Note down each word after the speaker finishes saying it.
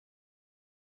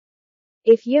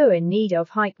If you're in need of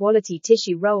high-quality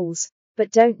tissue rolls,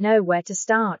 but don't know where to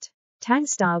start,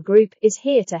 Tangstyle Group is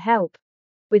here to help.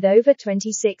 With over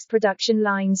 26 production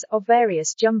lines of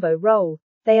various jumbo roll,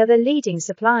 they are the leading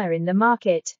supplier in the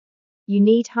market. You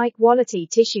need high-quality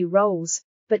tissue rolls,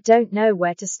 but don't know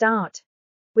where to start.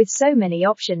 With so many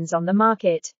options on the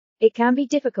market, it can be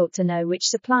difficult to know which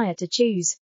supplier to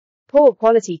choose. Poor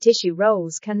quality tissue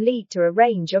rolls can lead to a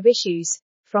range of issues,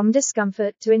 from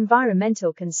discomfort to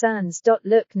environmental concerns.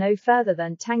 Look no further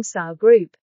than Tangstyle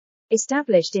Group.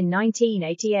 Established in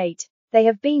 1988, they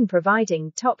have been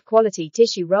providing top-quality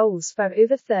tissue rolls for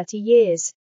over 30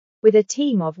 years. With a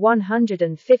team of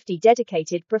 150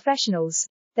 dedicated professionals,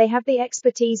 they have the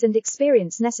expertise and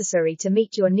experience necessary to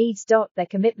meet your needs. Their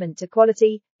commitment to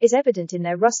quality is evident in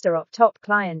their roster of top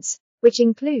clients, which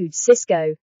includes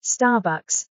Cisco,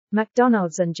 Starbucks,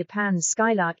 McDonald's and Japan's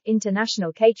Skylark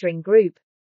International Catering Group.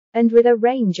 And with a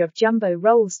range of jumbo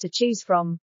rolls to choose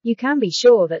from, you can be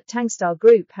sure that Tangstyle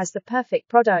Group has the perfect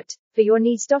product for your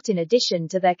needs. In addition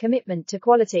to their commitment to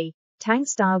quality,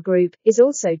 Tangstyle Group is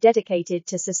also dedicated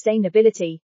to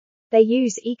sustainability. They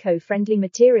use eco-friendly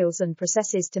materials and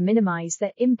processes to minimize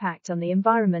their impact on the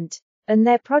environment, and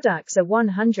their products are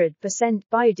 100%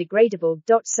 biodegradable.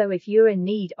 So if you're in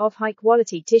need of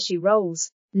high-quality tissue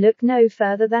rolls, look no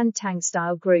further than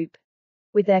Tangstyle Group.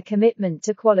 With their commitment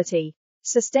to quality,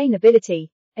 sustainability,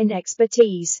 and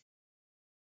expertise,